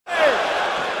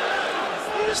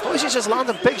Stoicic's just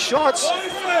landing big shots.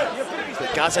 But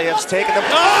Gazayev's taking them.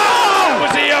 Oh!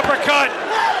 Was the uppercut?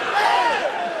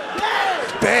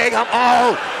 Big.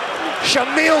 Oh!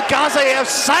 Shamil Gazayev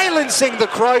silencing the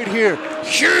crowd here.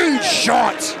 Huge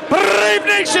shots. Brave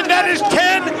Nation, that is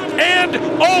 10 and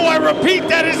oh, I repeat,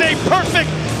 that is a perfect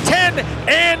 10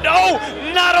 and oh.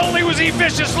 Not only was he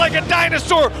vicious like a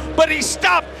dinosaur, but he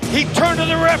stopped. He turned to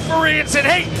the referee and said,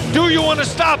 hey, do you want to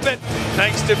stop it?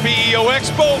 Thanks to BEO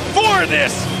Expo for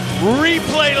this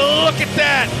replay. Look at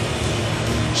that.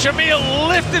 Shamil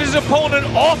lifted his opponent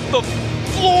off the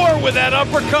floor with that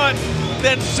uppercut,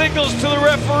 then signals to the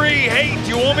referee, hey, do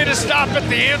you want me to stop it?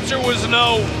 The answer was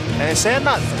no. And saying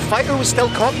that, the fighter was still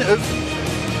cognitive.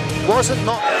 Wasn't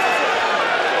not.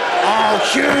 Oh,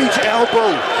 huge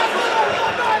elbow.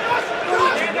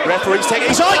 Referee's taking.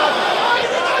 He's out!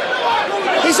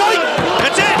 He's out!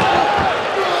 That's it!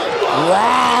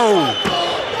 Wow!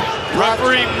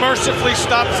 Referee mercifully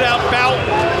stops that bout.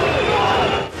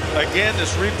 Again,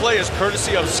 this replay is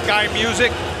courtesy of Sky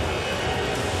Music.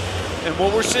 And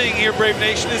what we're seeing here, Brave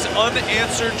Nation, is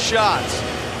unanswered shots.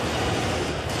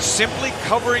 Simply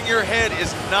covering your head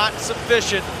is not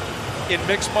sufficient in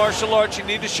mixed martial arts. You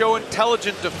need to show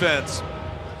intelligent defense.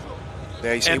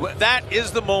 And that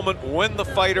is the moment when the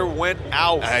fighter went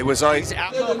out. He was out.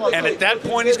 And at that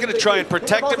point, he's going to try and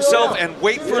protect himself and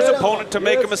wait for his opponent to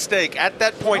make a mistake. At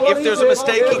that point, if there's a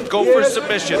mistake, he can go for a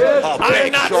submission. Oh,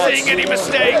 I'm not seeing any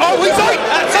mistake. Oh, he's out!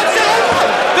 That's it!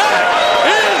 That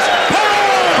is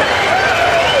power!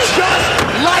 Just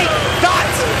like that!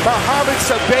 Mohamed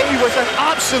Sabay with an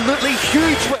absolutely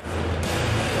huge whip.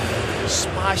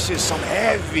 Smashes some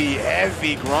heavy,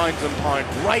 heavy ground and pound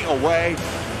right away.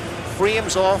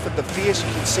 Frames off at the face,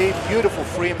 you can see, beautiful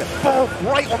frame, boom,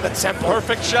 right on the temple.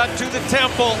 Perfect shot to the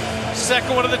temple,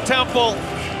 second one to the temple.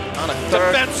 And a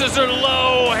third. Defenses are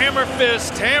low, hammer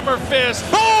fist,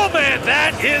 boom, and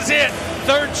that is it.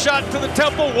 Third shot to the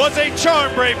temple was a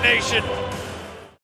charm, Brave Nation.